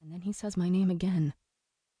Then he says my name again,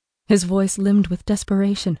 his voice limned with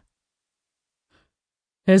desperation.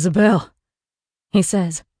 "Isabel," he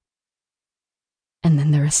says. And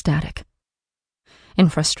then there is static. In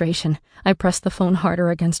frustration, I press the phone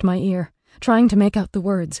harder against my ear, trying to make out the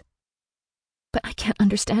words. But I can't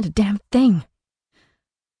understand a damn thing.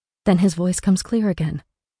 Then his voice comes clear again.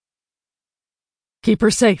 "Keep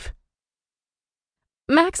her safe."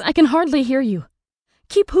 "Max, I can hardly hear you.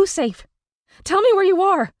 Keep who safe? Tell me where you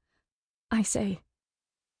are," I say.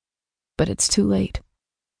 But it's too late.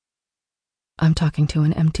 I'm talking to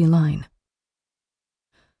an empty line.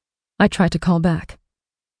 I try to call back,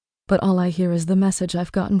 but all I hear is the message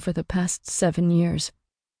I've gotten for the past 7 years.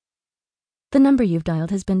 "The number you've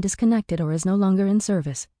dialed has been disconnected or is no longer in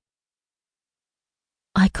service."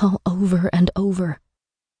 I call over and over,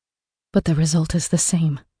 but the result is the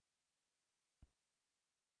same.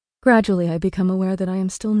 Gradually, I become aware that I am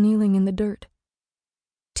still kneeling in the dirt,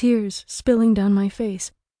 tears spilling down my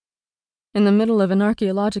face, in the middle of an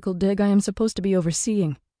archaeological dig I am supposed to be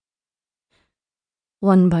overseeing.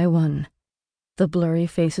 One by one, the blurry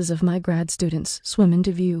faces of my grad students swim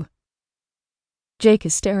into view. Jake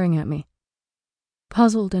is staring at me,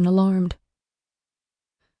 puzzled and alarmed.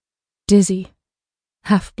 Dizzy,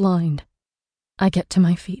 half blind, I get to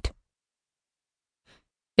my feet.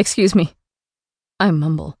 "Excuse me," I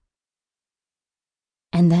mumble.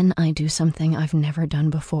 And then I do something I've never done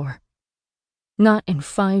before. Not in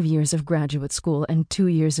 5 years of graduate school and 2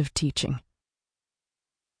 years of teaching.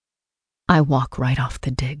 I walk right off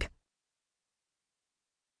the dig.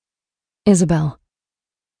 Isabel.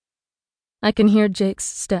 I can hear Jake's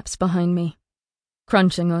steps behind me,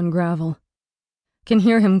 crunching on gravel. Can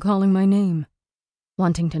hear him calling my name,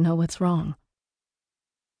 wanting to know what's wrong.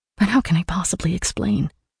 But how can I possibly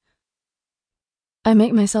explain? I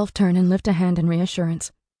make myself turn and lift a hand in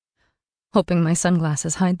reassurance, hoping my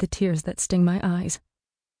sunglasses hide the tears that sting my eyes.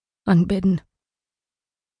 Unbidden.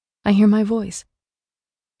 I hear my voice,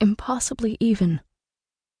 impossibly even,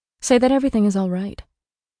 say that everything is all right.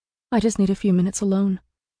 I just need a few minutes alone.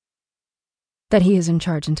 That he is in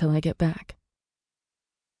charge until I get back.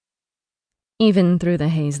 Even through the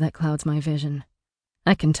haze that clouds my vision,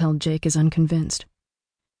 I can tell Jake is unconvinced.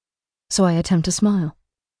 So I attempt to smile.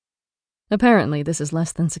 Apparently, this is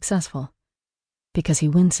less than successful, because he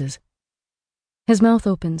winces. His mouth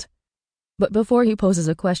opens, but before he poses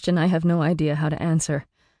a question I have no idea how to answer,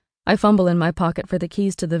 I fumble in my pocket for the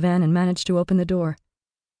keys to the van and manage to open the door.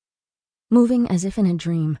 Moving as if in a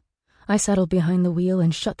dream, I settle behind the wheel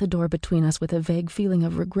and shut the door between us with a vague feeling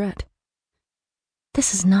of regret.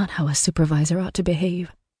 This is not how a supervisor ought to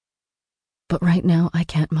behave. But right now, I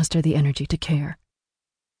can't muster the energy to care.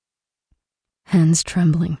 Hands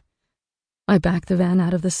trembling, I back the van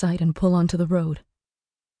out of the sight and pull onto the road,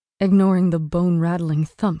 ignoring the bone-rattling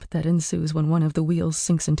thump that ensues when one of the wheels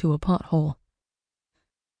sinks into a pothole.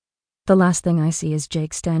 The last thing I see is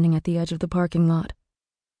Jake standing at the edge of the parking lot,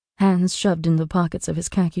 hands shoved in the pockets of his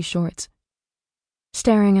khaki shorts,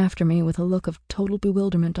 staring after me with a look of total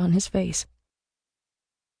bewilderment on his face.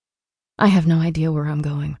 I have no idea where I'm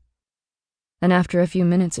going, and after a few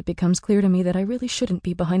minutes it becomes clear to me that I really shouldn't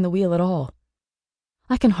be behind the wheel at all.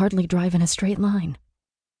 I can hardly drive in a straight line,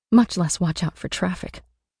 much less watch out for traffic.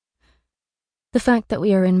 The fact that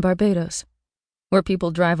we are in Barbados, where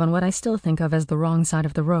people drive on what I still think of as the wrong side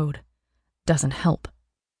of the road, doesn't help.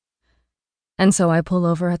 And so I pull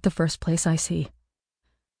over at the first place I see.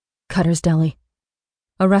 Cutter's Deli,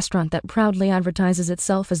 a restaurant that proudly advertises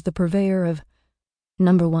itself as the purveyor of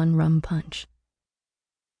 #1 rum punch.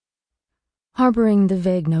 Harboring the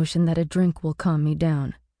vague notion that a drink will calm me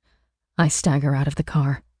down, I stagger out of the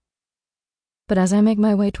car. But as I make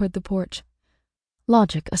my way toward the porch,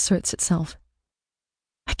 logic asserts itself.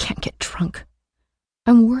 I can't get drunk.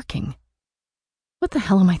 I'm working. What the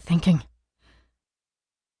hell am I thinking?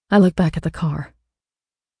 I look back at the car,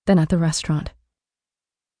 then at the restaurant.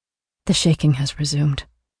 The shaking has resumed,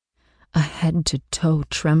 a head-to-toe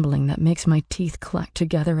trembling that makes my teeth clack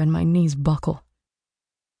together and my knees buckle.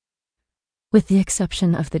 With the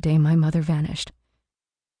exception of the day my mother vanished,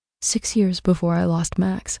 6 years before I lost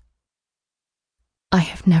Max, I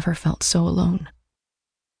have never felt so alone.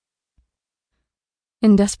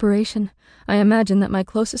 In desperation, I imagine that my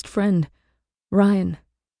closest friend, Ryan,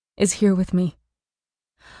 is here with me.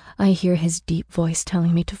 I hear his deep voice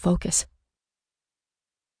telling me to focus.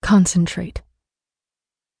 Concentrate.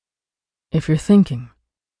 "If you're thinking,"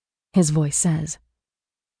 his voice says,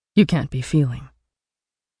 "you can't be feeling.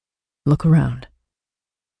 Look around.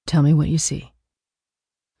 Tell me what you see."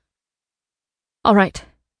 "All right,"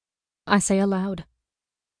 I say aloud.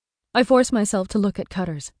 I force myself to look at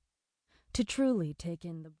Cutter's, to truly take in the